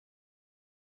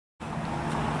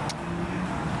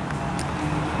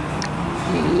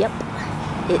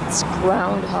it's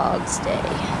Groundhog's Day.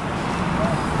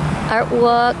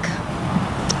 Artwalk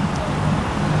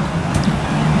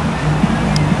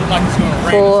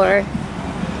for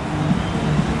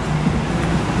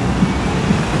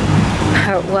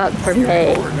Artwalk for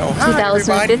May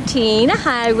 2015.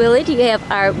 Hi, Willie. Do you have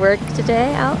artwork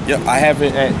today out? Yep, I have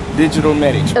it at Digital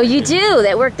Medics. Oh, you do?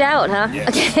 That worked out, huh? Yes.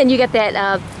 Okay, and you got that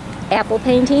apple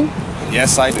painting?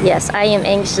 Yes, I do. Yes, I am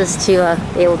anxious to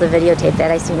be able to videotape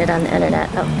that. I've seen it on the internet.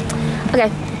 Oh,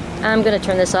 okay. I'm gonna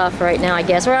turn this off right now, I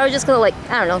guess. Or I was just gonna, like,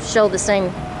 I don't know, show the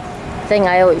same thing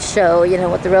I always show, you know,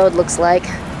 what the road looks like.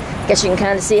 Guess you can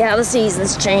kind of see how the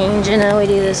seasons change, you know, we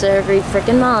do this every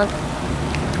freaking month.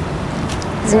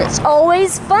 And it's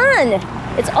always fun.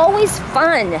 It's always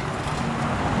fun.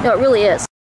 No, it really is.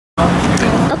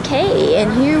 Okay,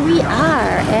 and here we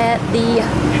are at the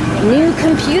new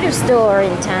computer store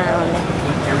in town.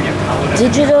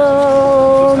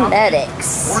 Digital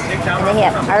Medics. And they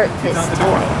have art this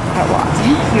toy. Artwalk. Do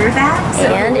you hear that?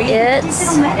 And it's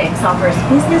Digital Medics offers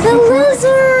business the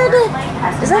lizard.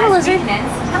 Is that a lizard?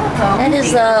 That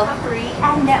is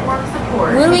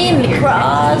Willie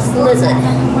McCraw's lizard.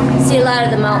 You see a lot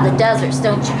of them out in the deserts,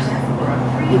 don't you?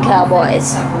 You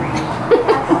cowboys.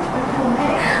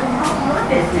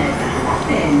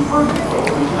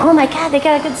 Oh my God, they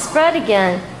got a good spread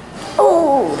again.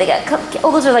 Oh, they got cupcakes.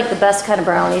 Oh, those are like the best kind of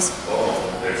brownies.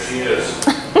 Oh, there she is.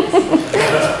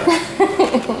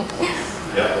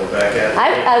 Yeah, we're back at it.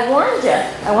 I warned you.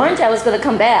 I warned you I was going to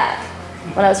come back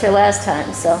when I was here last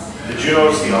time, so. Did you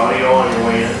notice the audio on your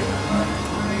way in?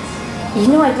 You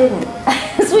know I didn't.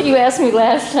 That's what you asked me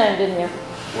last time, didn't you?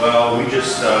 Well, we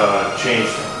just changed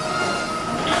it.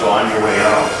 So on your way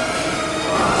out,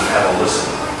 have a listen.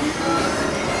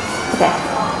 Okay.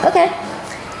 Okay.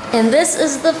 And this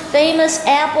is the famous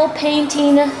apple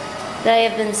painting that I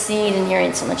have been seeing and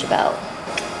hearing so much about.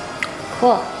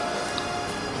 Cool.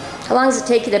 How long does it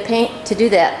take you to paint, to do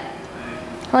that?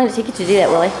 How long did it take you to do that,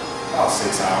 Willie? About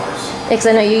 6 hours. Because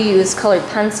I know you use colored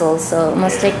pencils, so it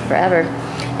must take forever.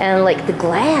 And like the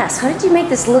glass, how did you make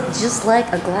this look just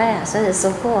like a glass? That is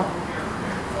so cool.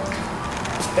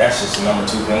 That's just a number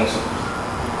 2 pencil.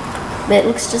 It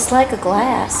looks just like a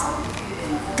glass.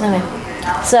 Okay.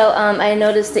 So I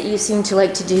noticed that you seem to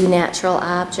like to do natural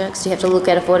objects. Do you have to look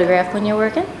at a photograph when you're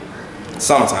working?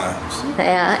 Sometimes.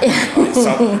 Yeah.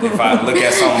 If I look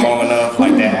at something long enough,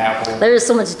 like that apple. There's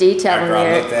so much detail in After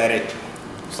there. I looked at it,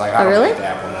 it's like, I don't like the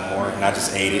apple no more. And I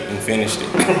just ate it and finished it.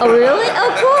 Oh, really?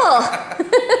 Oh, cool.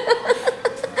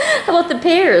 How about the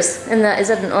pears? And is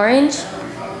that an orange?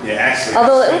 Yeah, actually,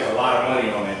 Although I spent a lot of money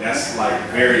on it. That's like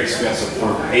very expensive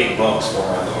for $8 for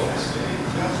all those.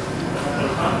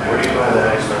 Where do you buy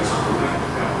that expensive food? I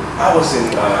think I was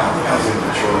in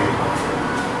Detroit.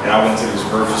 And I went to this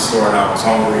grocery store and I was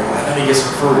hungry. I'm like, let me get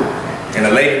some fruit. And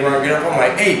the lady rung it up. I'm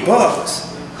like, $8.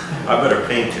 I better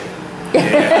paint it.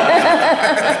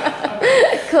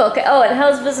 Cool. Okay. Oh, and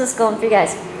how's business going for you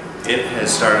guys? It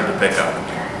has started to pick up.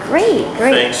 Great,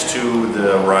 great. Thanks to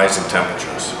the rising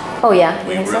temperatures. Oh yeah.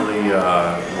 We really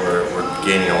we're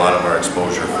gaining a lot of our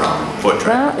exposure from foot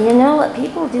traffic. Well, you know what?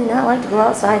 People do not like to go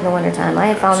outside in the wintertime. I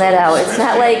have found that out. It's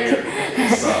not like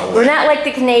we're not like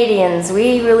the Canadians.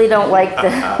 We really don't like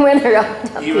the winter up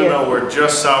Even here. though we're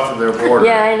just south of their border.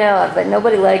 Yeah, I know, but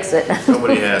nobody likes it.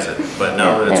 Nobody has it. But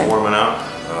now that it's warming up,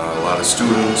 a lot of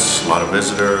students, a lot of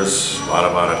visitors, a lot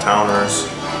of out-of-towners.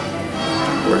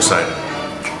 We're excited.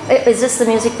 Is this the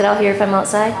music that I'll hear if I'm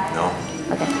outside? No.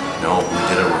 Okay. No, we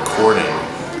did a recording.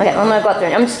 Okay, I'm gonna go out there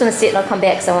and I'm just gonna see it and I'll come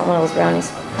back because I want one of those brownies.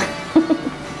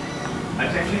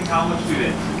 Attention college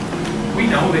students. We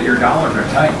know that your dollars are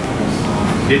tight.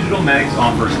 Digital Medics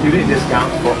offers student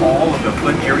discounts for all of the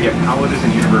Flint area colleges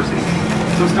and universities.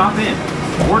 So stop in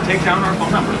or take down our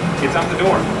phone number. It's out the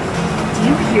door. Do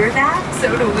you hear that?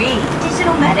 So do we.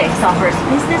 Digital Medics offers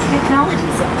business technology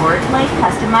support like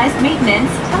customized maintenance,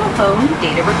 telephone,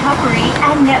 data recovery,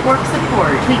 and network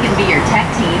support. We can be your tech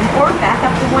team or back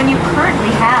up the one you currently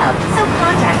have. So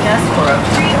contact us for a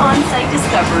free on-site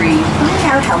discovery.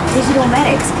 Find out how Digital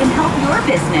Medics can help your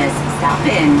business. Stop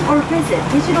in or visit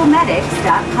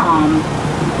digitalmedics.com.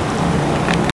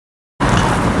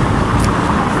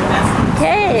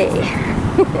 Hey!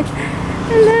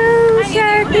 Hello,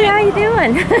 Sharky. How you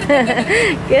doing?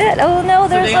 Good. Oh no,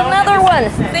 there's another one.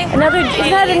 Is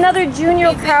that another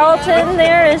Junior Carlton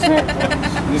there, isn't it?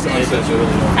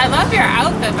 I love your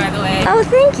outfit, by the way. Oh,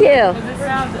 thank you. Was this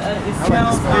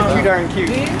too darn cute.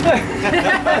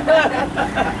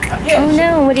 Oh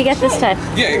no, what do you got this time?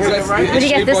 Yeah, exactly. What do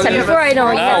you got this time? Before I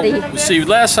know, you got the... See,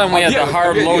 last time we had the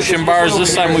hard lotion bars.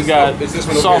 This time we got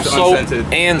soft soap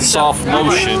and soft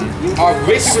lotion.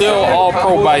 Still all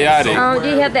probiotic. Do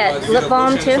you have that lip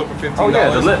balm too? Oh yeah,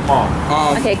 the lip balm.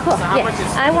 Okay, cool. Yeah,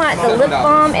 I want the lip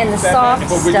balm and the soft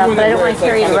stuff, but I don't want to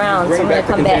carry it around, so I'm going to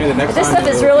come back. But this stuff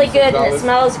is really good and it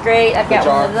smells great. I've got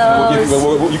one of those.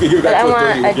 But I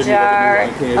want a jar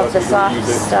of the soft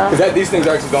stuff. Because these things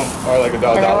actually are like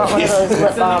 $1. And I want one of those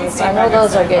lip balms. I know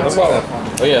those are good too.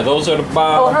 Oh yeah, those are the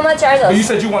bomb. Oh, how much are those? You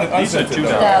said you wanted These are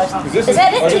 $2. Is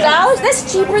that it? $2?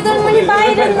 That's cheaper than when you buy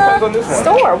it in the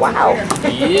store. Wow.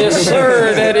 Yes,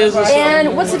 sir. That is.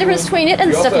 And what's the difference between it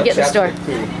and the stuff you get in the store?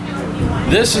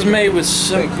 This is made with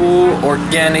simple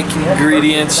organic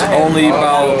ingredients. Only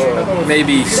about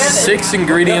maybe 6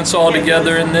 ingredients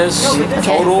altogether in this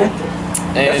total.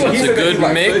 And it's a good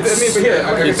mix.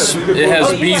 It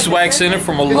has beeswax in it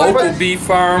from a local bee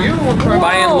farm.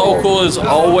 Buying local is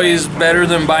always better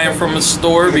than buying from a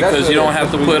store because you don't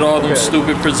have to put all them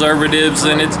stupid preservatives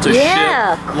in it to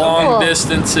ship long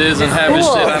distances and have it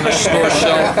sit on the store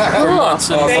shelf for months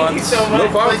and months. No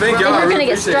problem, thank you. You're gonna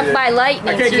get struck by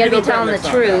lightning, so you gotta be telling the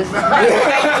truth.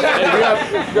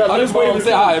 I'm just waiting to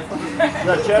say hi.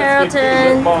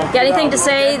 Carrollton, got anything to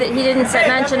say that he didn't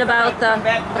mention about the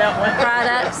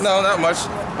products? No, not much.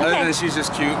 Other than she's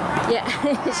just cute. Yeah,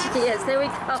 she is. There we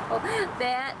go.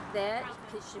 That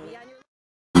should be on your...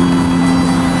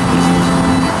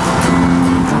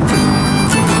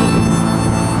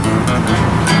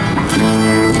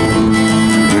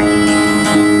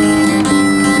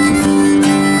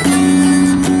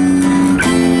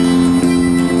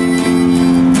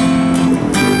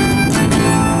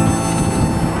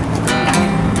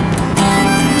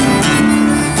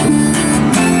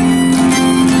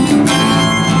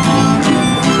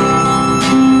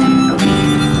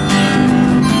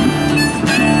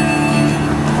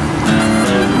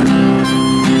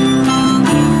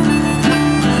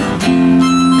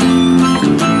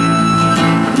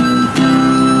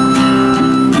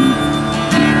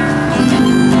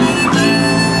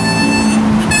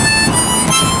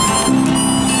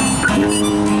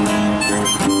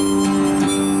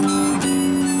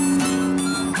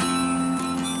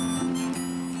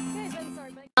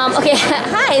 Okay,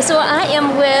 hi, so I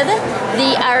am with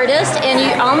the artist, and you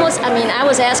almost, I mean, I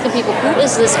was asking people, who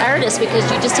is this artist, because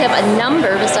you just have a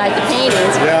number beside the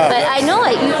paintings, but I know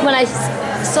when I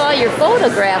saw your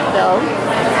photograph, though,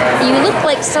 you look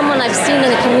like someone I've seen in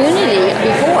the community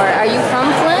before. Are you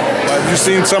from Flint? Have you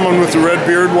seen someone with a red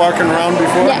beard walking around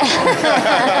before? Yeah.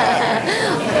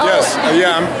 Yes,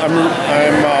 I'm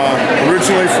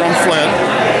originally from Flint.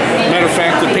 Matter of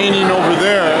fact, the painting over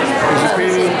there is a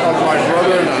painting of my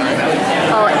brother and I.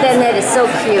 Oh, then that is so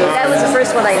cute. That was the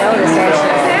first one I noticed,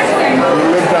 actually.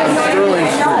 We lived on Sterling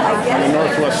Street, on the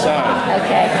northwest side.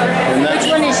 Okay.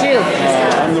 Which one is you?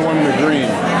 I'm the one in the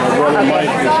green. My brother Mike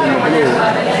is in the blue.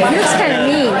 He looks kind of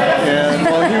mean. And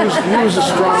well, he was a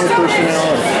strong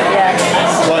personality. Yeah.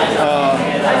 But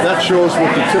that shows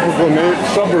what the typical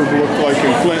suburb looked like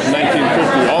in Flint in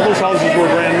 1950. All those houses were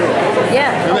brand new.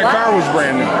 Yeah. And that car was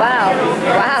brand new. Wow.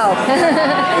 Wow.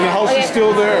 And the house is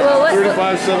still there. Well,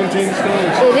 3517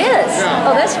 Stones. It is? Yeah.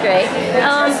 Oh, that's great.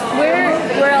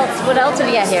 Where else? What else have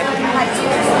you got here?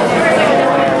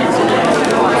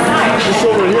 Just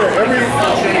over here, every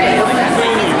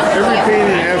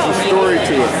painting has a story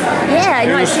to it. Yeah, I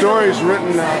know. And the story is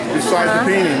written beside the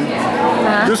painting.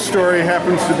 This story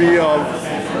happens to be of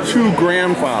 2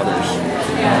 grandfathers.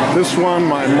 This one,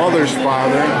 my mother's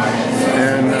father,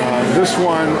 and this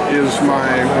one is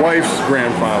my wife's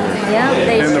grandfather. Yeah,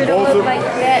 they and sure don't look like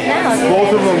that now.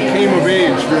 Both of them came of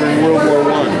age during World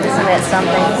War I. Isn't that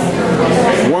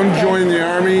something? One joined the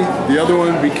army, the other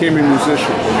one became a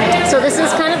musician. So this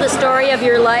is kind of the story of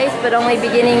your life, but only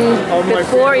beginning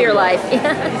before your life.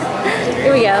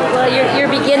 Here we go. Well, your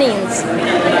beginnings.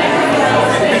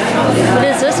 What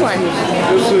is this one?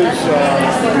 This is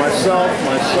myself,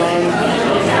 my son,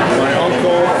 my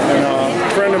uncle, and a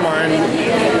friend of mine.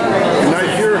 And I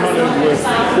deer hunted with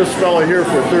this fella here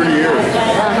for 30 years.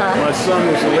 My son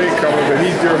was a late comer, but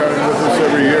he deer hunted with us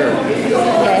every year.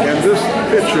 And this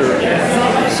picture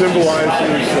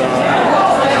symbolizes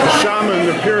a shaman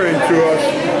appearing to us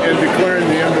and declaring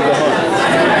the end of the hunt.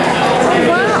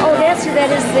 Wow, oh, that's who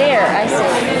that is there. I see.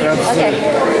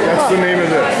 That's the name of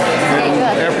this. And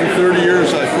after 30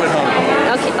 years, I quit hunting.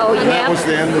 Okay. Oh, you That was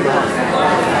the end of the hunt.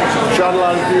 Shot a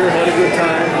lot of deer, had a good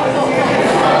time.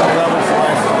 That was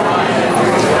life.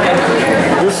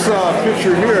 This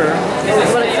picture here.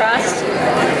 What a cross.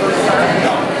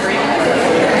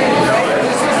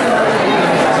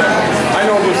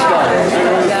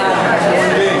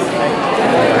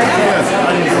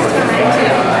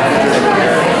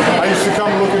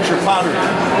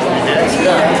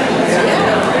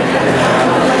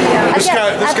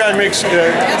 This guy makes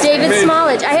David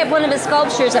Smallage. I have one of his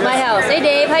sculptures at my house. Hey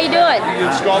Dave, how you doing?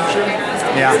 Sculpture.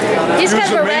 Yeah. He's He kind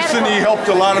was of a a Mason. radical. He helped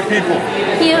a lot of people.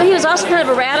 He was also kind of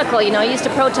a radical, you know. He used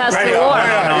to protest the war.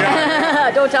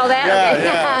 Don't tell that. Yeah, Okay.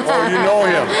 yeah. Oh, you know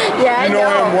him. Yeah, I you know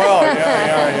him well.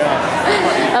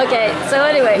 Yeah. Okay, so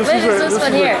anyway, what is this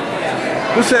one here?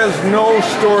 This has no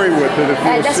story with it. If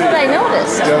you That's see what I it.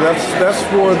 noticed. Yeah, that's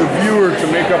for the viewer to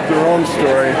make up their own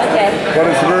story. Okay. But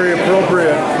it's very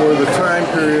appropriate for the time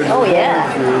period. Oh we're yeah,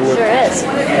 going through with, sure is.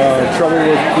 trouble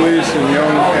with police and young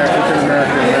African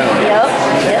American men. Yep,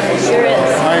 it sure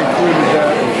is. I included that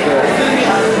in the show.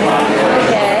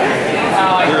 Okay.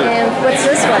 And what's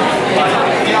this one?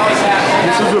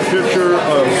 This is a picture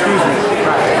of,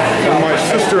 of my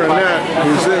sister Annette,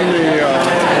 who's in the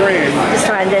frame. Just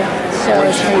trying to show When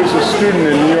us. she was a student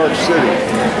in New York City.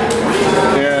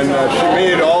 And she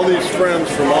made all these friends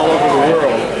from all over the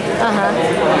world.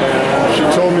 She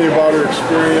told me about her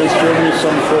experience, showed me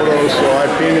some photos, so I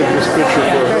painted this picture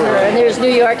for her. And there's New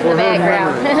York in the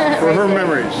background. For her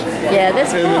memories. Yeah,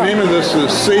 that's cool. And the name of this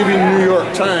is Saving New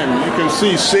York Time. You can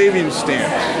see saving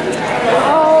stamps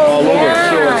all over.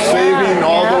 So it's saving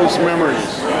all those memories.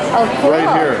 Oh, cool. Right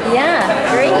here. Yeah,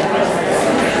 great.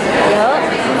 Yep.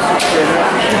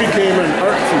 She became an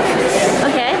art teacher.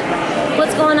 Okay.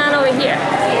 What's going on over here?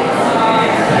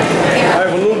 I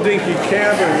have a little dinky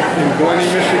cabin in Glenny,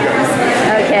 Michigan.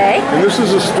 Okay. And this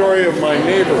is a story of my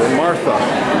neighbor, Martha.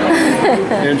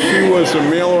 And she was a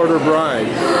mail-order bride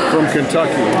from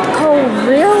Kentucky. Oh,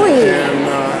 really? And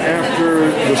after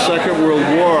the Second World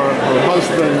War, her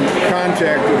husband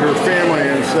contacted her family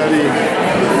and said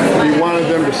he wanted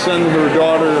them to send her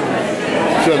daughter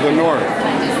to the north.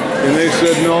 And they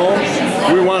said, no,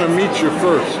 we want to meet you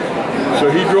first. So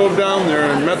he drove down there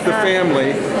and met the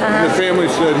family. And the family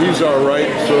said, he's all right.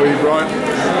 So he brought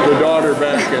the daughter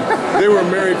back. And they were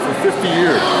married for 50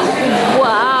 years.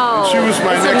 Wow. She was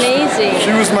my That's amazing.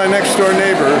 She was my next door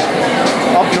neighbor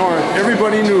up north.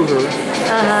 Everybody knew her.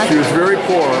 She was very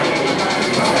poor.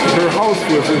 Her house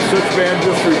was in such bad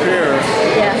disrepair.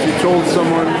 She told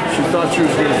someone she thought she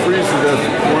was going to freeze to death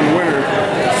one winter.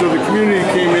 So the community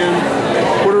came in,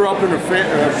 put her up in a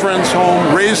friend's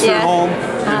home, raised her home,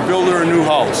 and built her a new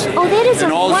house. Oh, that is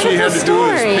and a all she had to do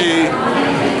was pay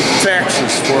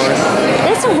taxes for it.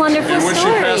 That's a wonderful And when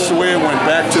story. she passed away, it went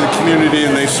back to the community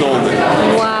and they sold it.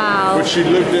 Wow. But she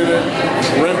lived in it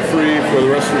rent-free for the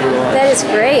rest of her life. That is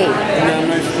great. Isn't that a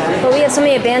nice story? But we have so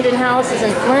many abandoned houses in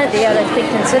Flint, you gotta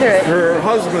consider it. Her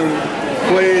husband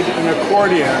played an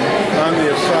accordion on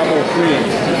the Ensemble Queen.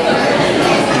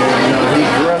 And he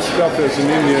dressed up as an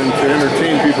Indian to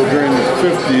entertain people during the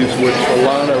 50s, which a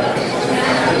lot of,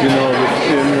 in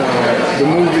the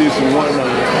movies and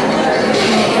whatnot,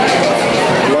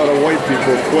 a lot of white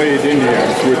people played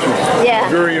Indians, which is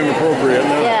very inappropriate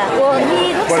now. Yeah, well,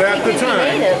 he looks But like at the he's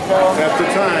time, native, though.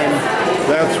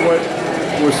 that's what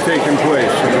was taking place,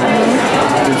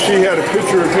 And she had a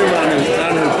picture of him on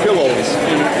her pillows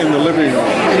in the living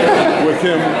room with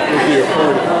him with the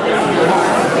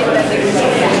accordion.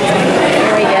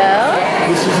 There we go.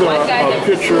 This is a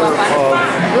picture of.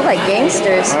 Look like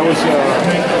gangsters. I'm a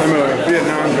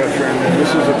Vietnam veteran, and this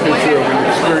is a picture of an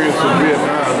experience in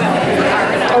Vietnam.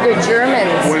 Oh, they're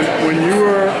Germans. When you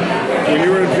were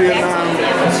in Vietnam,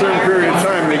 a certain period of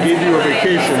time, they gave you a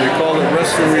vacation. They called it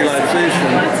rest and relaxation,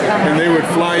 and they would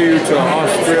fly you to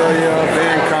Australia,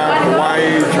 Bangkok,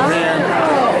 Hawaii,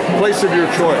 Japan, place of your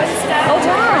choice. Oh,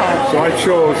 wow. So I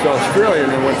chose Australia,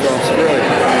 and I went to Australia.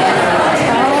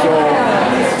 So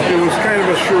it was kind of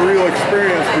a surreal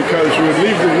experience because you would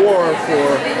leave the war for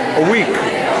a week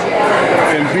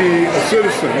and be a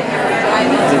citizen,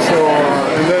 and so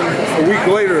and then a week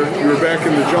later you were back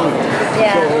in the jungle.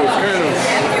 Yeah. So it was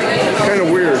kind of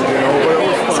weird, but it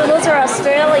was fun. So those are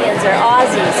Australians or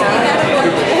Aussies, huh?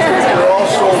 They're all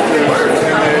soldiers,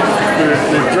 and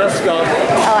they're dressed up.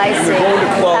 Oh, I and see. they're going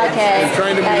to clubs Okay. and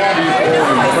trying to meet people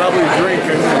and probably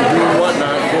drinking and doing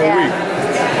whatnot for a week.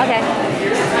 Okay.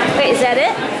 Wait, is that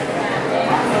it?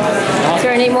 Is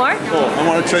there any more? Oh, I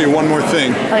want to tell you one more thing.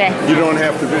 Okay. You don't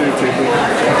have to videotape it.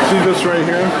 See this right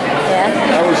here? Yeah.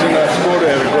 I was in Escoda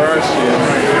at a garage sale,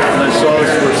 and I saw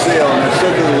this for sale, and I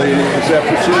said to the lady, is that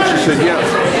for sale? She said, yes. I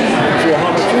said, well,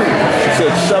 how much is it? She said,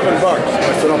 $7.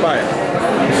 I said, I'll buy it.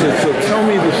 She said, so tell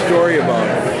me the story about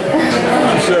it.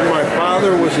 She said, my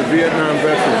father was a Vietnam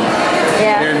veteran,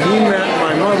 and he met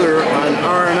my mother on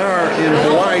R&R in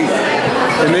Hawaii,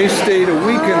 and they stayed a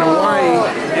week in Hawaii,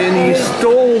 and he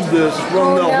stole this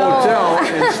from the hotel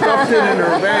and stuffed it in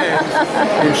her bag,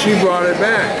 and she brought it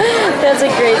back. That's a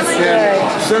great story.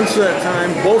 And since that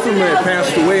time, both of them had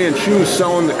passed away, and she was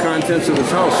selling the contents of his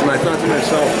house. And I thought to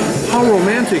myself, how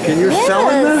romantic, and you're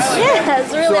selling this?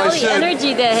 Yes, really, all the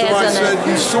energy that has so I in said, it.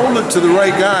 you sold it to the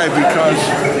right guy, because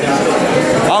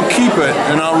I'll keep it,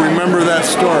 and I'll remember that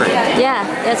story. Yeah,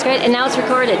 that's great. And now it's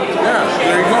recorded. Yeah,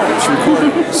 there you go. It's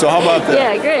recorded. So how about that?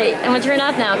 Yeah, great. I'm going to turn it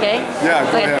off now, okay? Yeah,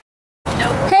 go ahead.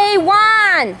 Hey,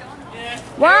 Juan!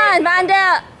 Juan,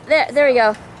 Vandel. There we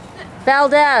go.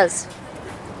 Valdez.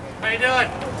 How you doing?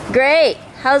 Great.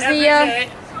 How's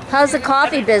the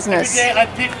coffee business? Every day I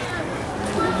pick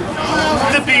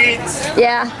the beans.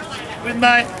 Yeah. With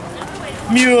my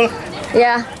mule.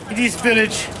 Yeah. In this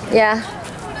village. Yeah.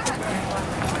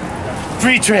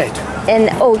 Free trade.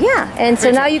 And oh yeah, and so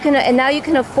now you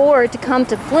can afford to come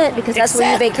to Flint because that's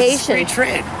where you vacation. Free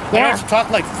trade. Yeah. I don't have to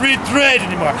talk like free trade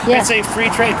anymore. Yeah. I say free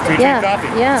trade coffee. Yeah.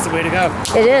 That's the way to go.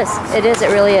 It is. It is. It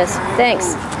really is.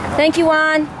 Thanks. Thank you,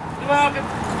 Juan. You're welcome.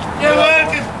 You're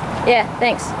welcome. Yeah.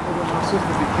 Thanks.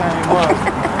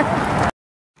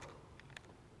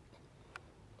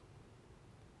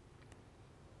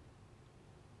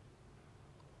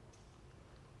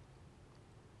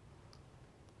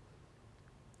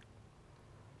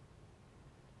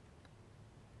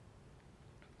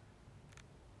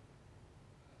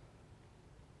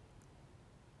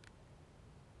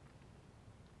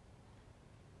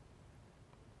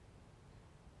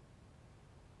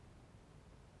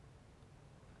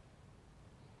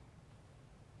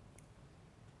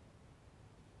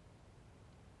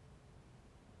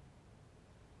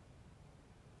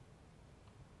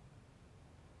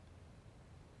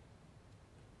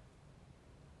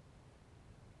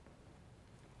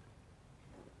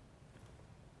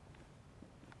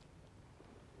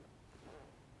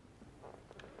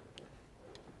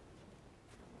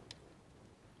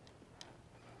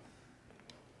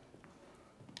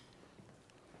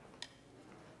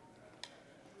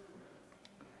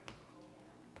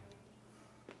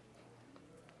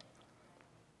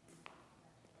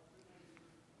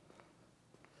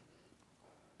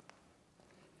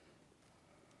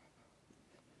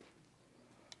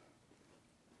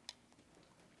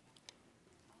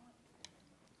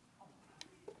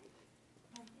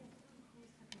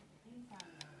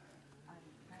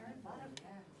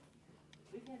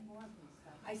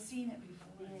 I've seen it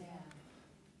before. Yeah.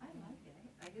 I like it.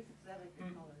 I guess it's that like the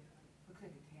color. Looks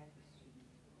like a tapestry.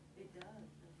 It does.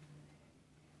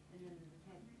 And then the is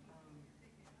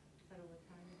that what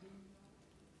time it is?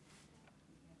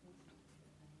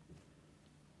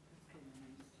 That's kind of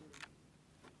nice too.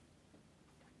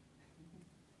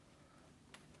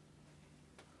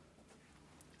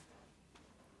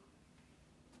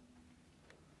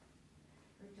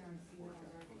 Right down the floor.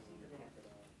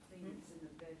 It's in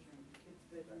the bedroom.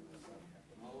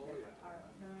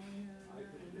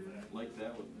 Like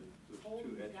that one, there's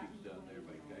two etchings down there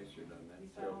by Geiser down that.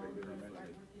 It's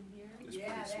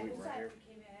Yeah, pretty sweet right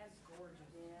here. That's gorgeous.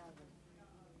 Yeah,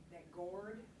 that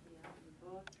gourd. Yeah, the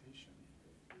book. So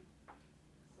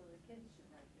the kids should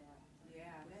like that.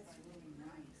 Yeah, that's really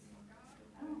nice.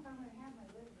 I don't know if I'm gonna have my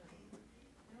living room.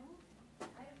 No?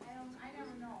 I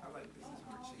never know. I like this. It's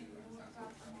more cheap.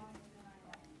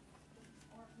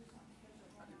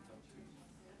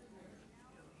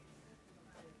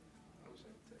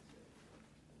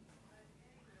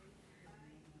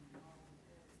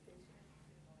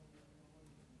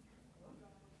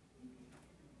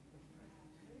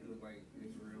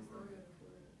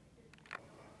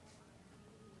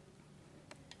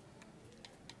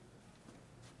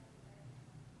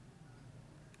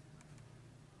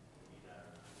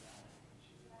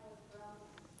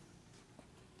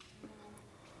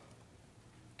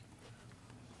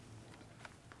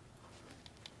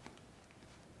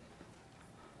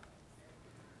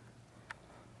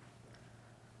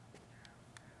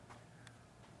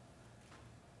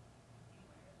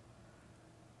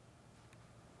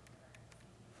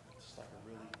 It's like a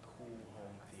really cool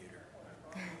home theater.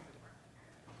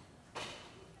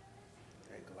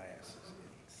 That glass is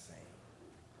insane.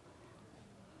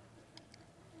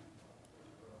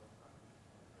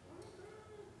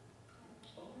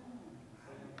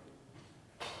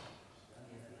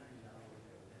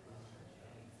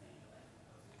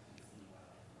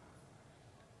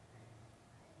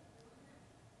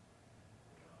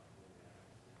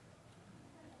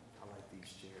 I like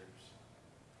these chairs.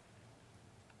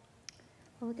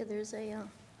 Oh, look, there's a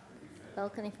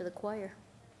balcony for the choir.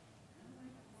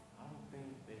 I don't think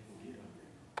they can get up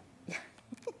there.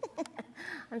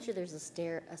 I'm sure there's a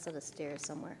set of stairs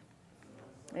somewhere.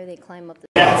 Maybe they climb up the.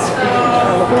 Yes.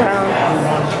 Look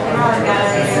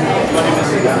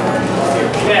around.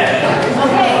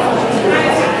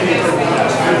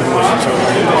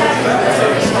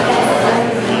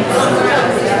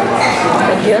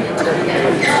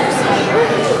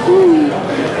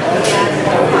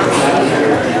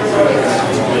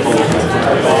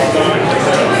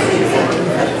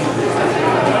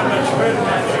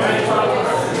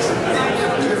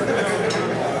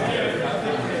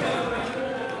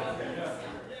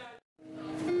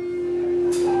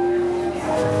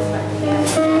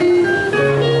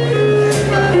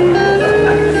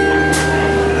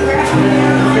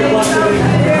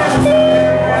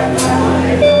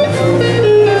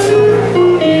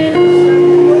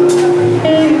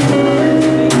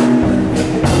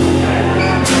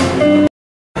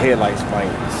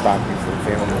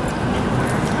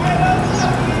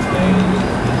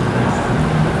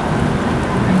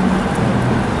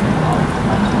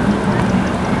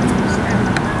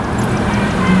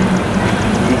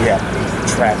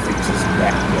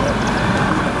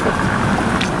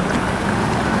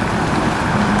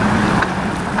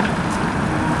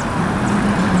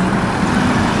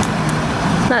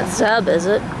 Not Zeb, is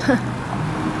it? There's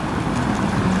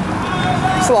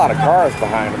a lot of cars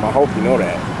behind him. I hope you know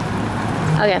that.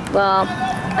 Okay, well,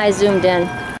 I zoomed in.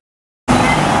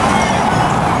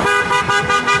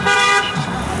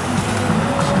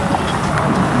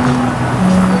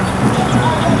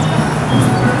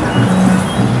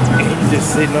 He's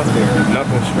just sitting up there,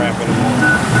 nothing strapping him on.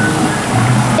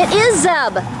 It is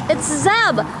Zeb! It's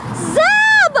Zeb!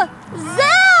 Zeb!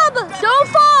 Zeb! Don't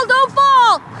fall! Don't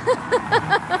fall!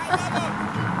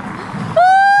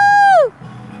 Woo!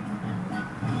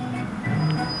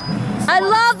 I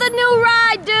love the new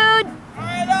ride, dude!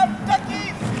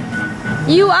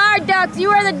 You are ducks. You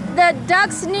are the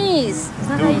duck's knees. Is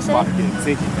that how you say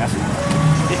it?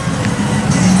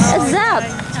 It's Zeb.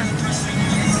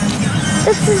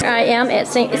 I am at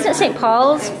St. Isn't it St.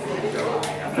 Paul's?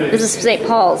 This is St.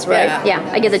 Paul's, right? Yeah.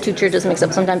 I get the two churches mixed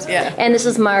up sometimes. Yeah. And this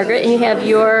is Margrit, and you have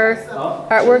your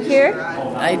artwork here.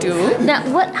 I do. Now,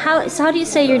 how do you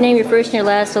say your name, your first and your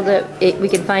last, so that we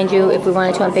can find you if we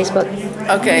wanted to on Facebook?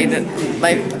 Okay.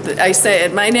 I say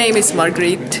my name is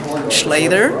Margrit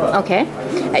Schlatter. Okay.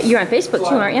 You're on Facebook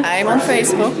too, aren't you? I'm on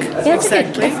Facebook. Yeah,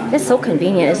 exactly. That's so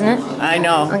convenient, isn't it? I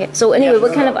know. Okay. So anyway,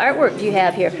 what kind of artwork do you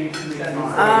have here?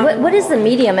 What is the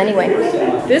medium anyway?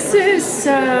 This is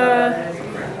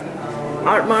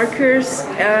art markers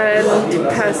and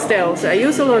pastels. I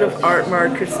use a lot of art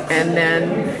markers, and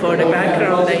then for the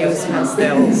background I use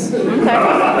pastels. Okay.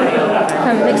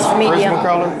 Kind of mixed medium.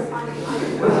 Prismacolor?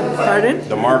 Pardon?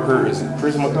 The marker is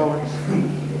Prismacolor?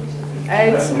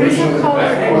 It's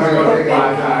Prismacolor and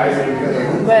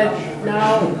but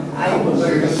now I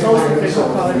use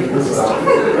Prismacolor because it's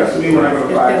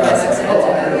less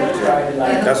expensive.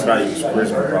 That's what I use,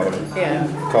 Prismacolor. Yeah.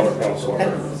 Color pencil.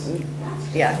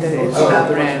 Yeah, it's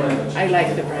the brand. I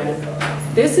like the brand.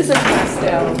 This is a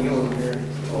pastel.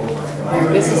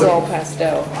 This is all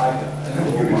pastel.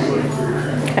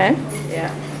 Okay.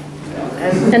 Yeah.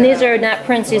 And these are not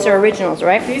prints, these are originals,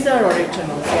 right? These are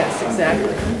originals, yes,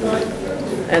 exactly.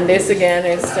 And this again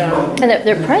is... and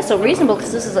they're priced so reasonable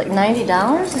because this is like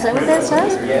 $90? Is that what that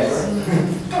says? Yes.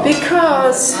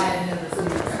 Because,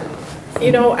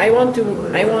 you know, I want to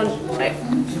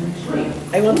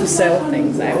sell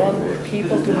things. I want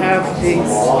people to have these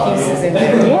pieces in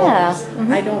their homes.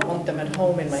 Mm-hmm. I don't want them at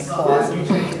home in my closet.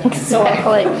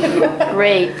 Exactly.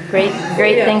 Great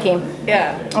thinking.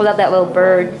 Yeah. I love that little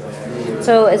bird.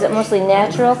 So is it mostly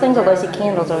natural things, or do I see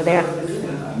candles over there?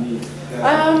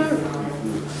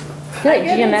 I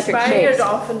get geometric inspired shapes.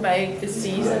 often by the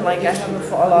season. Like I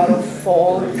have a lot of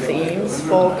fall themes,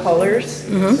 fall colors.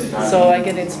 So I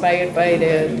get inspired by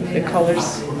the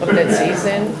colors of that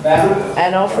season.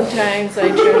 And oftentimes I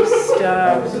just,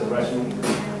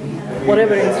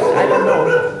 whatever is, I don't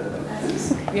know.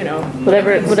 You know.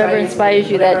 Whatever inspires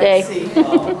you that day.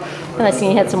 And I see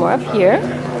you had some more up here.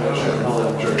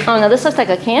 Oh no, this looks like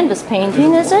a canvas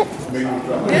painting, is it?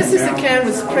 This is a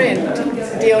canvas print.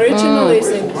 The original is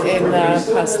in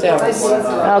pastels.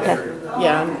 Okay.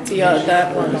 Yeah,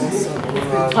 that one also.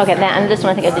 Okay, that and this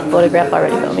one I think I did photograph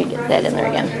already, but let me get that in there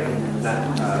again.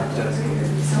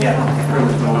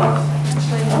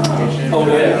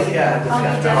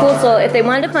 Cool, so if they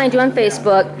wanted to find you on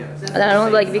Facebook, and I don't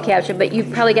know like if you captured, but you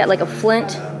probably got like a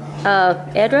Flint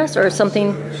address or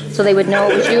something so they would know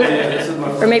it was you?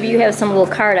 Or maybe you have some little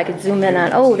card I could zoom in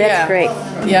on. Oh, that's great.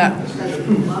 Yeah.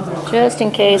 Just in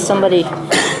case somebody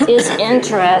is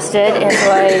interested and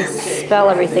so I spell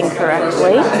everything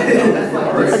correctly.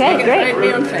 Okay, great. Find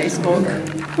me on Facebook.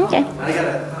 Okay.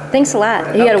 Thanks a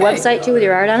lot. You got a website too with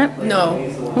your art on it? No.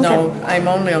 No, I'm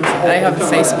only on, I have a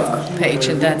Facebook page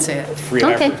and that's it. Free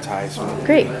advertisement.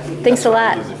 Great. Thanks a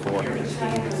lot.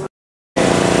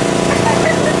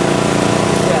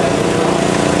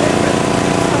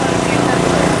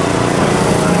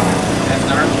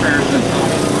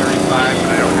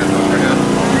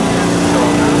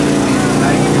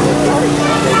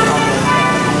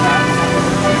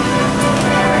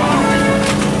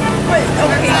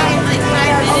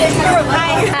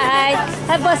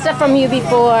 I've bought stuff from you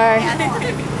before.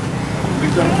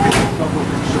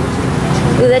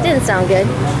 Ooh, that didn't sound good.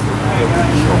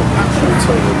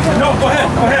 No, go ahead.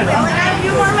 We only got a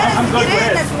few more minutes to get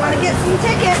in if you want to get some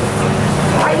tickets.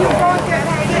 Are you going to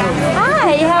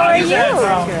Hi, how are you?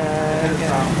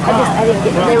 I didn't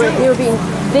get they were being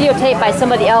videotaped by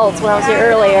somebody else when I was here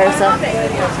earlier, so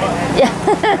yeah.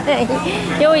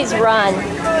 You always run.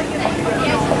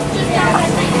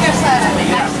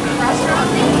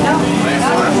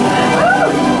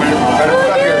 Better put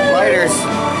up your lighters.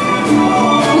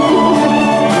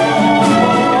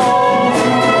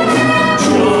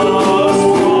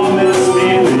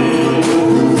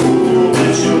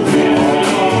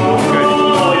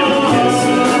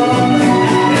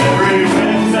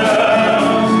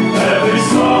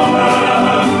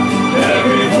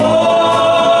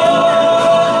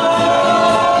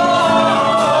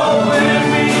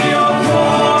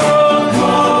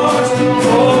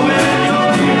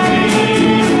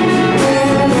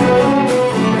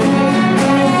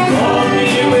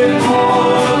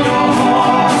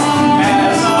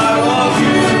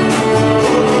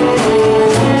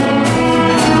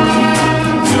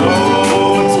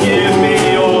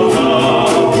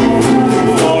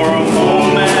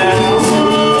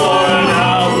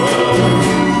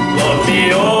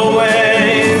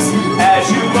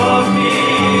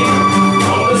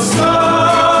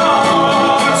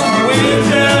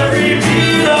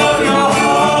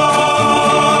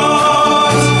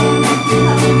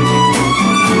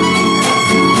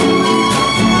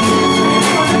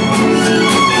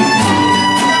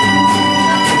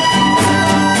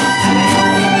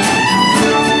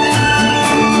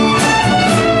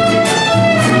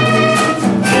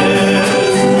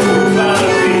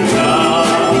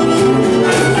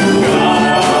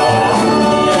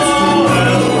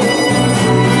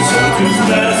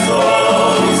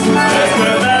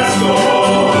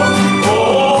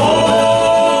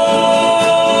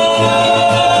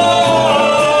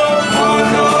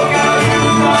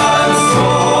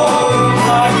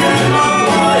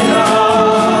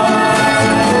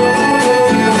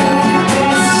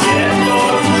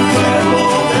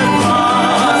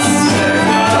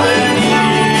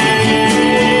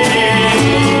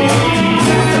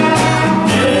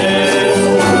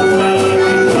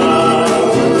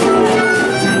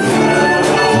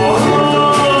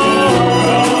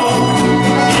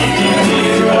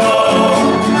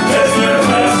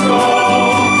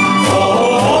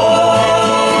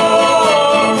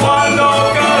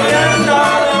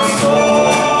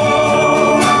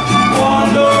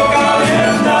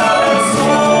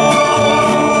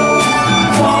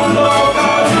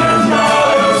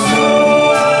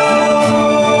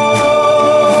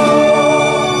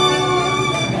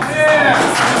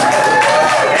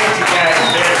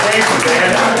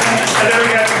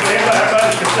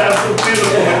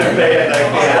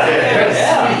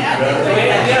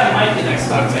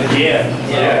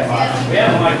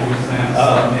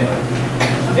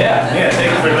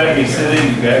 thank you for letting me sit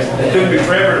in, you guys. It took me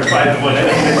forever to find the one that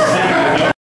was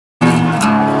sitting.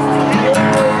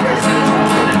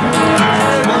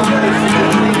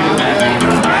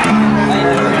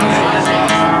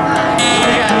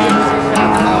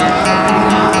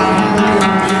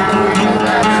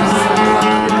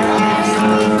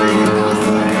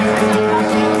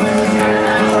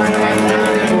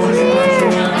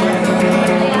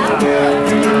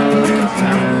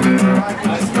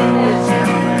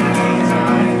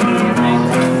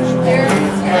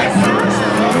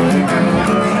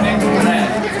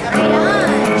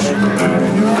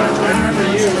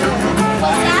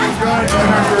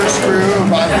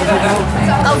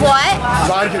 Of what?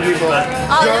 Vodka people.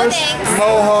 Oh, no thanks.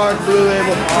 Mohawk, Blue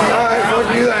Label. Alright, what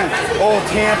are you then? Old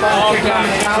tampon kicking on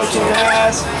the couch looking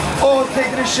ass. Old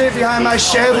kicking the shit behind my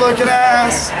shed looking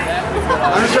ass.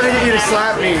 I'm just trying to get you to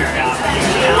slap me.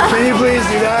 Can you please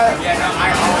do that?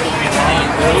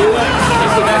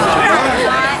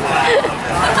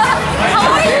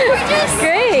 How are you, Bridges?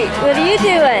 Great. What are you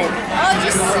doing? Oh,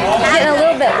 just Getting a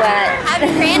little bit wet.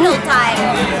 having crandall time.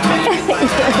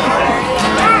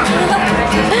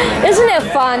 Isn't it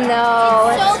fun though?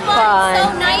 It's so fun.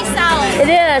 So nice out. It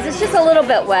is. It's just a little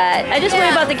bit wet. I just worry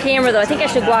about the camera though. I think I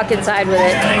should walk inside with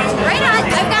it. Right on.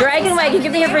 I've got Dragon Wagon.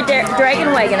 Give me here for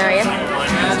Dragon Wagon, are you?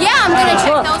 Yeah, I'm gonna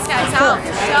check Cool. those guys out.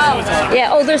 Cool. So.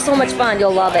 Yeah. Oh, they're so much fun.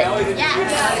 You'll love it. Yeah.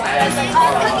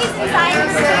 Cookies and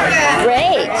signs.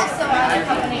 Great.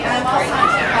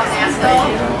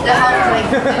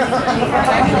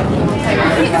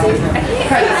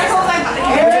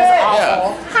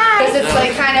 Because it's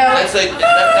like kind of. That's like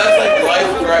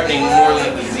life-threatening more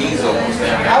than a disease almost.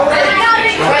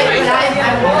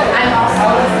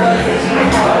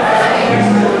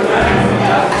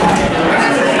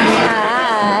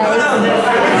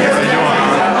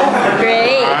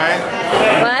 Great.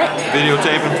 What?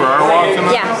 Videotaping for Artwalk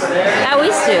tonight? Yeah. I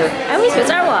always do. It's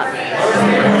Artwalk.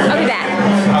 I'll be back.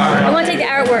 I want to take the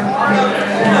artwork.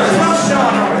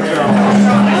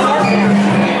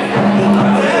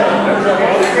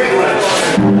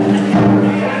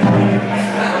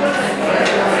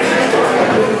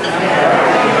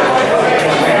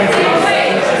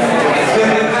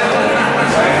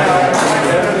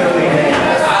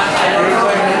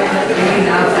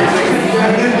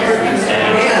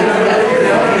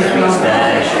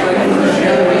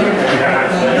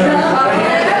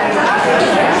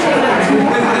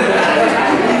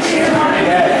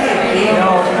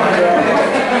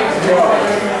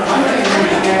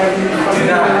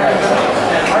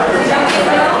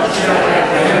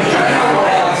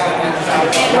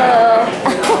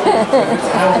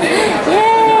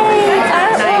 Yay!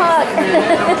 Artwalk!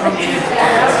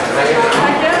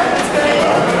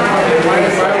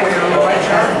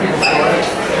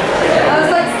 I was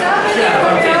like, stop it,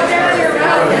 don't go down your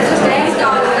mouth. It's just bank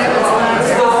dog.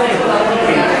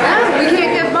 We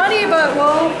can't get money, but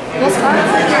we'll start it.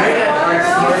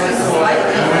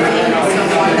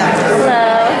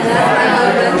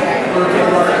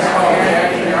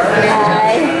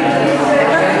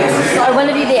 I want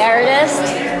to be the artist.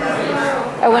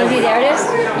 I want to be the artist.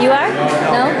 You are?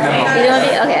 No? You don't want to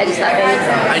be? Okay, I just thought maybe.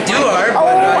 I do art. Oh,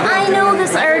 I know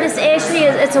this artist. Actually,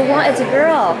 it's a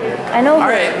girl. I know her. All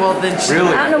right, well then.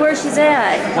 Really? I don't know where she's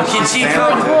at. Well, can she It's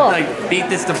really cool. like beat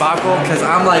this debacle? Because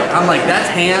I'm like that's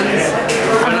hands,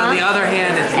 but on the other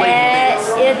hand, it's like.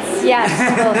 It's yes,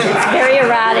 both. It's very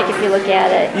erotic if you look at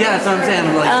it. Yeah, that's what I'm saying.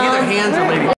 Like either hands or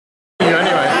lady. Anyway.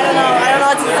 I don't know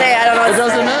what to say. I don't know what It to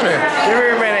doesn't say. matter. Give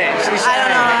her a minute. I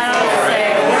don't know what to say.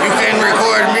 You can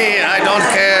record me. I don't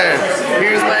care.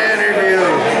 Here's my interview.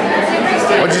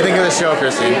 What did you think of the show,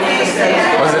 Christine?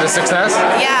 Was it a success?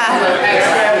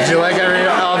 Yeah. Did you like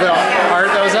all the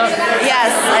art that was up? Yes,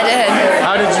 I did.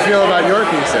 How did you feel about your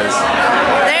pieces?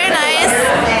 Very nice.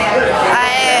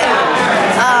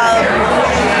 I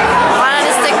wanted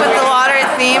to stick with the water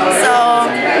theme, so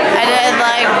I did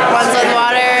like ones with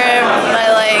water, my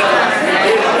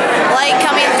light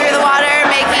coming through the water,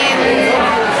 making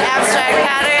abstract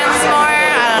patterns more.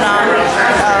 I don't know.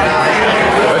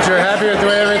 But you're happy with the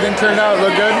way everything turned out?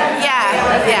 Look good?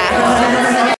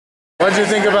 Yeah. What did you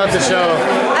think about the show?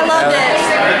 I loved it.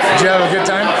 Did you have a good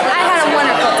time? I had a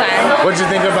wonderful time. What did you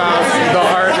think about the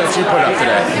art that you put up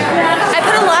today? I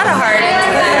put a lot of heart into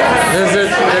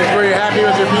it. Were you happy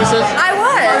with your pieces? I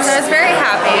was very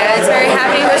happy. I was very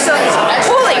happy with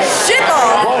holy shit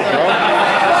ball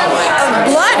of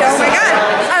blood. Oh my god.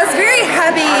 I was very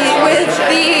happy with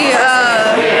the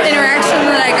interaction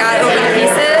that I got over the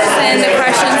pieces and the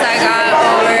questions I got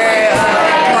over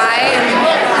why and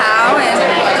how and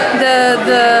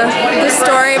the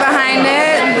story behind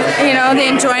it, you know, the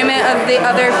enjoyment of the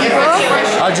other people.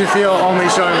 How'd you feel only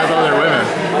showing with other women?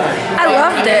 I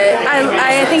loved it.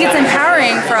 I think it's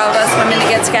empowering for all of us women to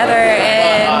get together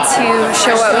and to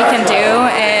show what we can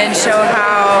do and show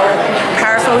how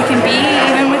powerful we can be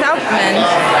even without men.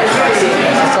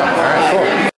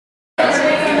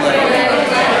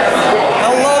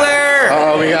 Hello there!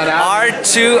 Oh, we got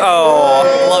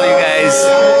R2O. Love you guys.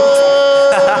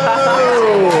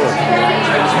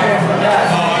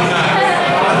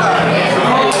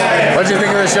 What'd you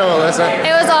think of the show, Alyssa?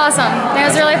 It was awesome. It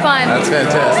was really fun. That's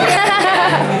fantastic.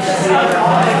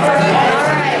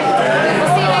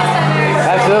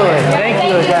 Absolutely. Thank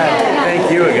you again.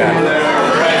 Thank you again.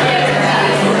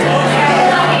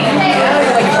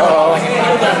 Uh-oh.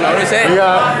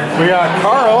 We got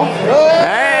Carl.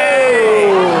 Hey!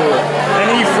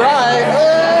 And he fried.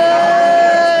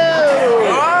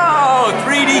 Oh,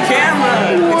 3D camera.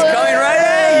 It's coming right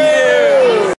at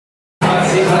you.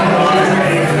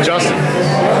 Justin.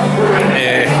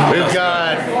 Hey. We've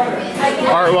got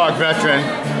Artwalk veteran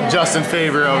Justin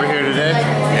Faber over here today.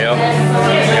 Yep.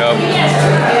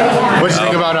 What'd you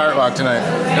think about Artwalk tonight?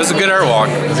 It was a good art walk.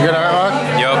 It was a good art walk?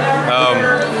 Yep.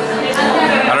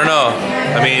 I don't know.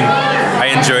 I mean, I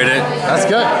enjoyed it. That's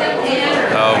good.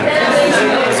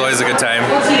 It was always a good time.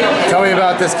 Tell me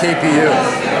about this KPU.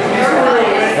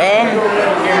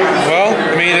 Well,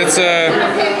 I mean, it's a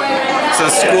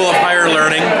school of higher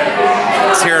learning.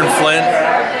 It's here in Flint.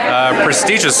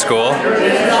 Prestigious school.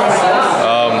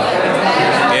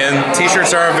 And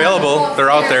t-shirts are available. They're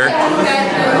out there.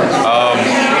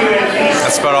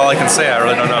 That's about all I can say. I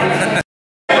really don't know.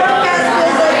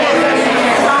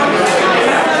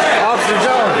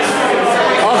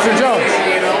 Officer Jones.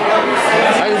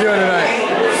 How you doing tonight?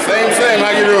 Same.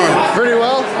 How you doing? Pretty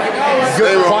well.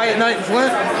 Good, quiet night in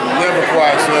Flint? Never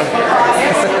quiet, sir.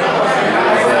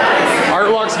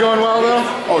 Artwalk's going well, though?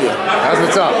 Oh, yeah. That's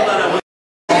what's up.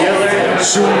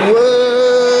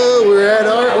 Whoa, we're at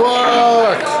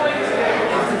Artwalk.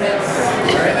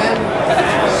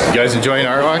 You guys enjoying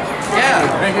Artwalk?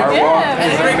 Yeah. Artwalk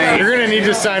is amazing. You're gonna need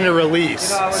to sign a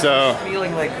release, so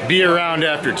be around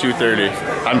after 2:30.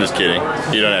 I'm just kidding.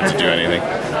 You don't have to do anything.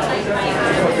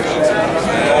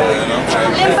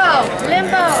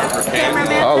 Limbo,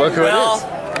 cameraman. Oh, look who it is.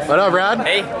 What up, Brad?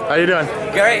 Hey. How you doing?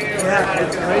 Great.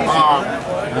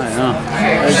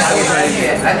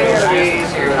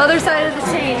 Other side of the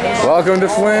chain, man. Welcome to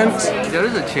Flint. There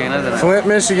is a chain, isn't it? Flint,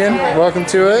 Michigan. Welcome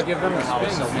to it.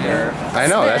 I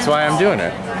know, that's why I'm doing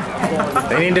it.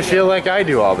 They need to feel like I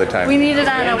do all the time. We need it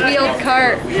on a wheeled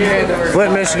cart.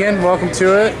 Flint, Michigan. Welcome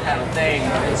to it.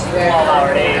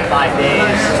 12-hour day, 5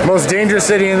 days. Most dangerous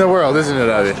city in the world, isn't it,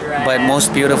 Abby? But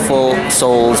most beautiful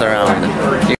souls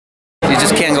around. You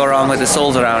just can't go wrong with the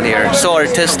souls around here. So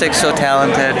artistic, so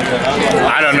talented.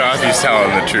 I don't know if he's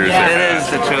telling the truth. It is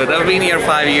the truth. I've been here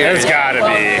 5 years. It's gotta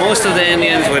be. Most of the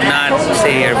Indians would not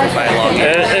stay here for 5 long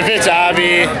years. If it's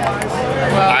Abby,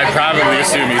 I'd probably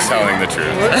assume he's telling the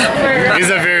truth. He's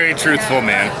a very truthful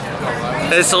man.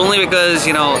 It's only because,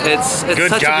 you know, it's good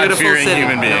such a beautiful God-fearing city.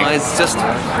 human being. You know, it's just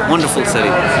a wonderful city.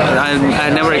 I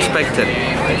never expected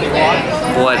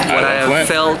what I have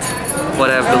felt, what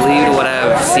I've believed, what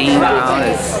I've seen around.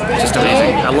 It's just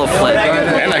amazing. I love Flint.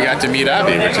 And I got to meet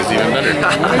Abby, which is even better.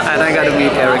 And I got to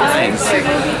meet Eric Hines.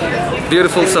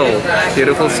 Beautiful soul.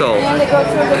 Beautiful soul.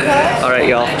 All right,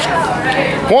 y'all.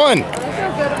 One.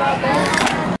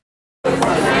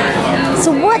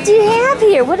 So what do you have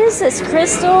here? What is this?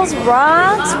 Crystals,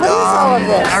 rocks? What is all of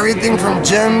this? Everything from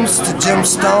gems to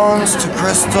gemstones to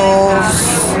crystals.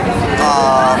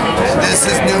 This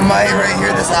is Numite right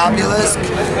here, this obelisk.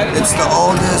 It's the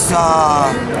oldest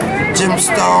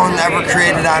gemstone ever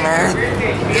created on Earth.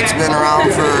 It's been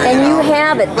around for and you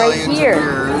have it right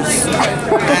here.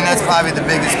 And that's probably the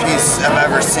biggest piece I've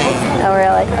ever seen. Oh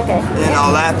really? Okay. You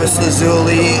know, lapis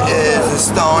lazuli is a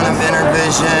stone of inner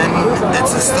vision.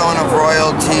 It's a stone of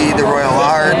royalty, the royal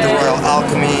art, the royal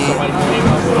alchemy.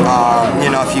 You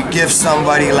know, if you gift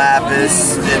somebody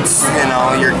lapis, it's, you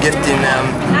know, you're gifting them,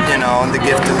 you know, the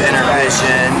gift of inner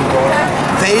vision.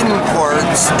 Faden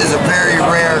quartz is a very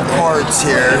rare quartz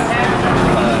here.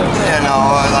 You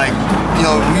know, like, you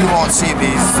know, you won't see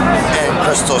these in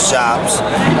crystal shops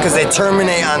because they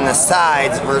terminate on the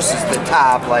sides versus the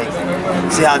top. Like,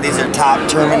 see how these are top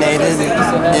terminated?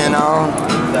 You know,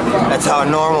 that's how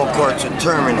normal quartz would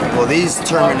terminate. Well, these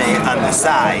terminate on the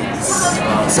sides,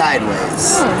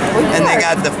 sideways, and they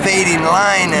got the fading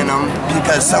line in them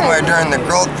because somewhere during the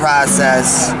growth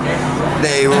process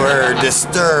they were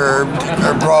disturbed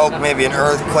or broke, maybe an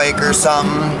earthquake or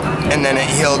something, and then it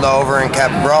healed over and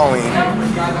kept growing,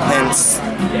 hence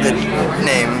the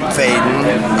name Faden.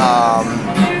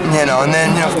 You know, and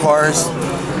then, of course,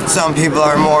 Some people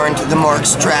are more into the more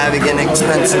extravagant,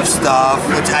 expensive stuff,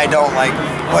 which I don't like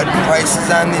putting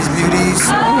prices on these beauties.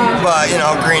 But, you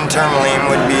know, green tourmaline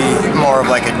would be more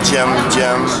of like a gem.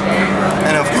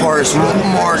 And of course,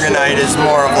 morganite is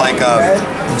more of like a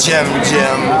gem,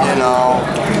 you know.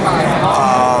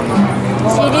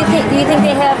 So do you think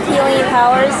they have healing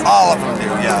powers? All of them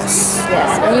do, yes.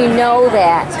 Yes, and you know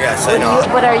that. Yes, I know.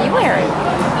 What are you wearing?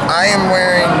 I am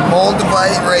wearing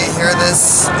moldavite right here.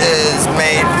 This is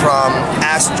made from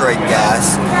asteroid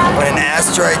gas. When an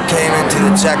asteroid came into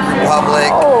the Czech Republic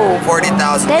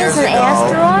 40,000 years ago,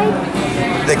 asteroid?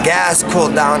 the gas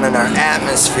cooled down in our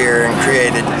atmosphere and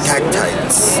created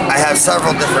tektites. I have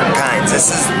several different kinds. This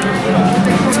is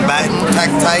Tibetan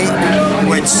tektite,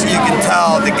 which you can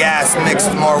tell the gas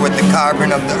mixed more with the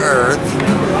carbon of the earth.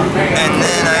 And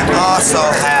then I also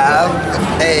have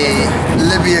a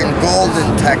Libyan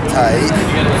golden tektite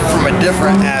from a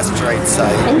different asteroid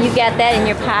site. And you got that in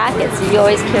your pockets? You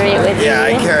always carry it with you? Yeah,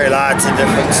 I carry lots of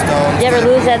different stones. You ever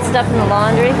lose that stuff in the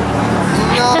laundry?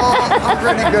 No, I'm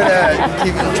pretty good at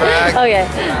keeping track. Okay.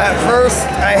 At first,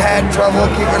 I had trouble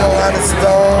keeping a lot of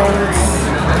stones,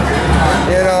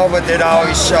 you know, but they'd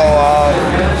always show up,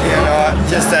 you know,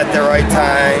 just at the right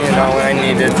time, you know, when I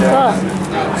needed to.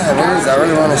 Yeah, there is. I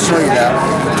really want to show you that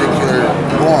particular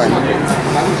one,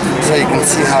 so you can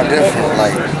see how different,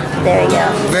 like. There you go.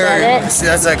 See,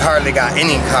 that's like hardly got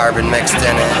any carbon mixed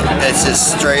in it. It's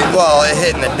just straight, well, it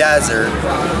hit in the desert.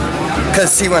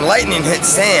 Because see, when lightning hits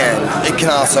sand, it can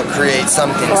also create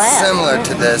something similar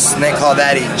to this, and they call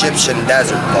that Egyptian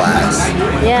desert glass.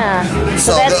 Yeah.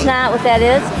 So that's not what that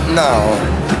is? No.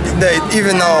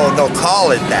 Even though they'll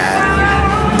call it that,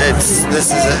 this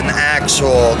is an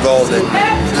actual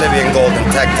Libyan golden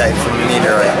tektite from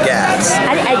meteorite gas.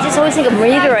 I just always think of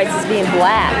meteorites as being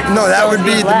black. No, that would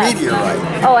be the meteorite.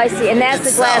 Oh, I see. And that's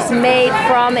the glass made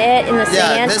from it in the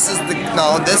sand? Yeah, this is the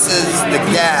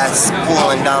gas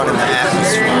cooling down in the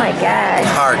atmosphere. Oh my God.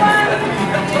 Hardening.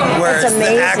 Whereas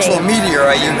the actual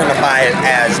meteorite, you're going to buy it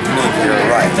as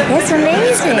meteorite. That's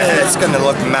amazing. It's going to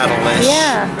look metalish.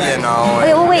 Yeah. You know.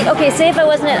 Okay, well, wait. Okay, say if I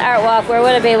wasn't at Artwalk, where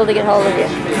would I be able to get hold of you?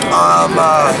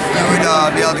 You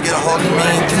would be able to get a hold of me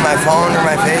through my phone or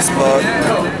my Facebook.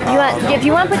 If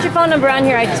you want to put your phone number on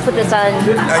here, I just put this on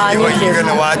YouTube. You're going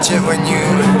to watch it when you...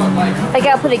 Like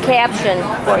I'll put a caption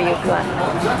for you if you want.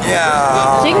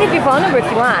 Yeah. So you can give your phone number if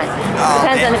you want.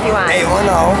 Depends on if you want.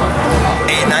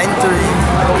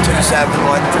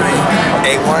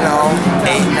 810-893-2713.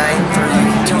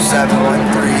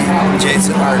 810-893-2713.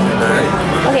 Jason Artberg.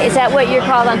 Okay, is that what you're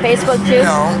called on Facebook too?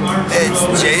 No, it's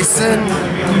Jason,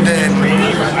 then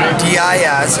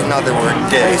D-I-S, another word,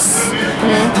 Dis.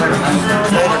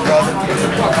 Later, brother.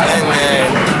 And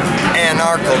then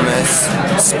Anarchelmist,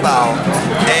 spelled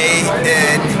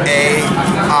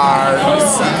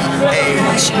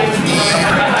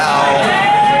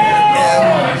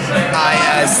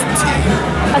A-N-A-R-C-H-E-L-M-I-S-T.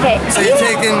 Okay. So you're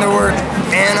taking the word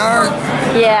anarch?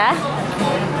 Yeah.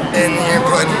 And you're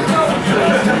putting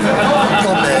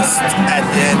Anarchelmist at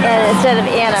the end. Instead of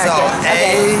anarchist. So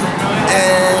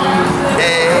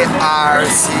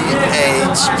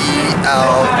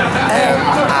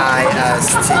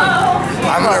A-N-A-R-C-H-E-L-M-I-S-T.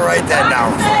 I'm going to write that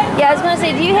down. Yeah, I was going to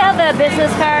say, do you have a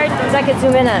business card? Because I could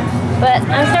zoom in on it. But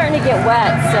I'm starting to get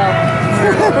wet, so.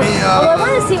 Well, I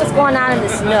want to see what's going on in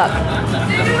this nook.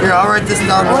 Here, I'll write this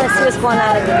down real quick. I want to see what's going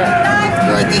on in the nook.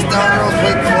 Write this down real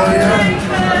quick for you,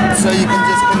 so you can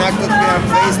just connect with me on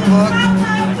Facebook.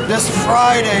 This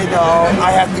Friday, though,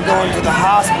 I have to go into the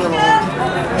hospital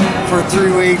for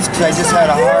 3 weeks because I just had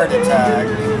a heart attack.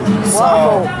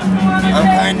 So I'm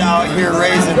kind of out here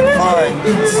raising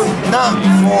funds, not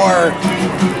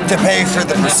to pay for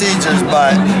the procedures,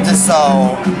 but just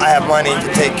so I have money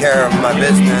to take care of my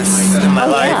business and my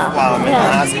life while I'm in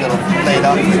the hospital laid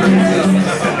up.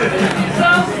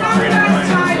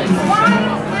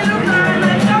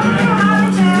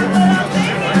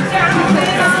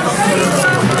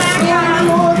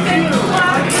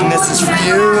 And this is for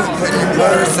you. Put in your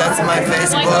purse. That's my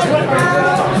Facebook.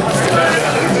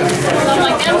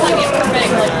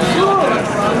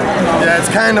 Yeah,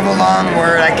 it's kind of a long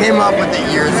word. I came up with it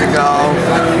years ago,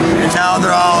 and now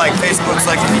they're all like, Facebook's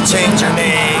like, if you change your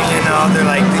name, you know, they're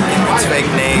like, it's fake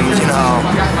names, you know,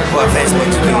 what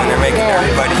Facebook's doing, they're making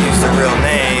everybody use their real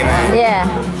name. Yeah.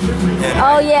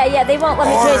 Oh yeah, they won't let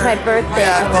me change my birthday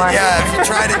anymore. Yeah, if you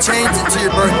try to change it to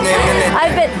your birth name, then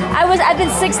I've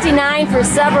been 69 for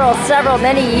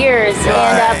many years,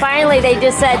 and finally they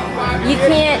just said you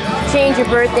can't change your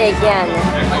birthday again.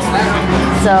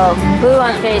 So, boo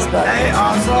on Facebook. Hey,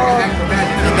 also,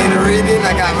 I made a reading.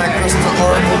 I got my crystal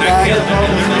oracle deck.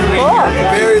 Cool.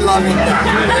 Very loving deck.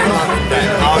 Very loving deck.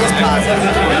 Always positive.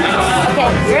 Okay,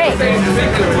 great.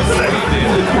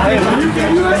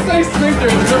 You let's say sphincter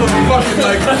until it's fucking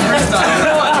like freestyle.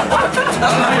 I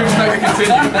don't know if I can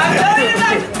continue. I know you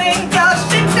like to think your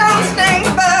shit don't stink,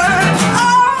 but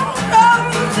all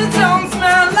roses don't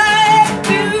smell like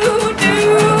do.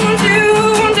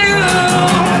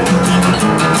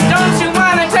 Don't you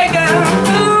wanna take a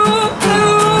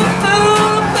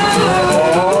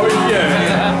Oh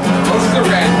yeah. This is a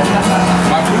rat.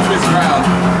 My poop is brown.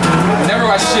 Whenever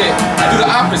I shit, I do the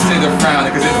opposite of frown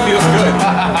because it feels good.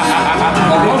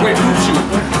 A one-way poop shoot.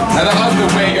 Now the other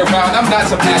way around, I'm not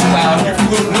some ass clown. You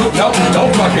flew, nope,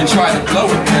 don't fucking try to blow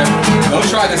it there. Don't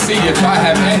try to see if I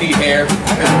have any hair.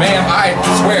 Cause ma'am, I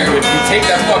swear, if you take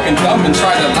that fucking thumb and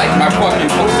try to light my fucking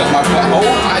post up my butthole,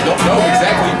 I don't know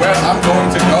exactly where I'm going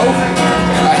to go.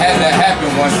 I had that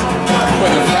happen once,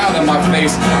 put a frown on my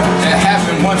face. It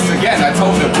happened once again. I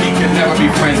told her we could never be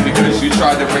friends because you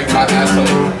tried to break my asshole.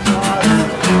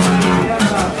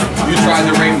 You tried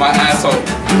to rape my asshole.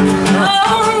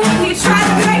 Oh, he tried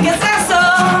to break his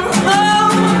asshole.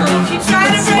 Oh, he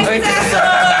tried to break his asshole.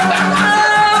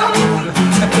 Oh,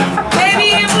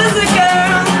 maybe it was a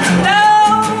girl.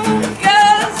 No,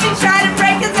 cause he tried to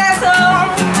break his asshole.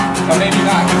 Or maybe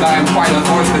not, because I am quite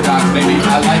unorthodox. Maybe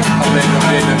I like a little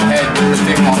bit of head with a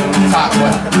dick on top.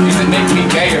 But does it make me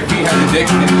gay if he had a dick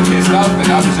and his stuff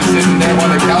and I was just sitting there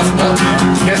on the couch? Well,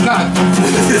 guess not. I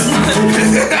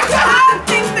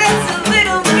think that's a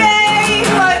little gay,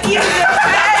 but you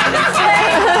don't have to say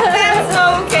that's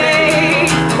okay.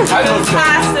 I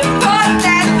support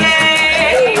that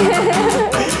gay.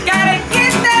 Gotta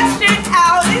get that shit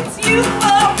out, it's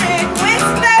euphoric,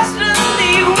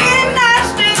 especially when I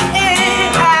shit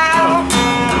it out.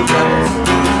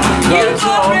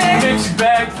 Euphoric. Mixed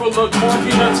bag full of corn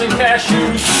peanuts and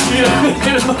cashews. You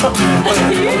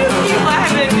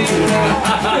laughing, dude.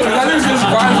 I was just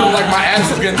rhymes with like my ass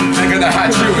was getting bigger than hot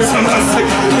shoes. So I was like,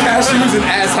 cashews and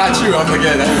ass hot shoe. I'm like,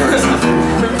 yeah, that works.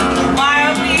 Why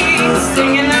are we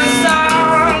singing a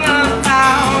song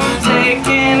about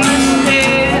taking a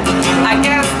shit? I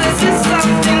guess this is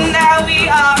something that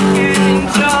we all can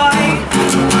enjoy.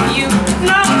 You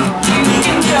know you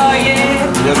enjoy it.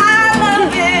 Yep. I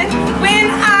love it when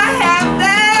I have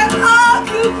that all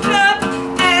cooped up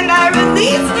and I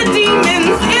release the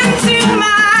demons into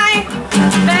my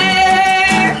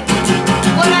bed.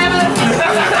 Whatever.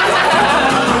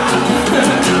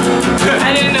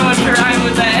 I didn't know what your rhyme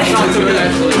was at.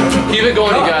 Keep it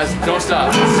going, you guys. Don't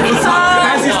stop. So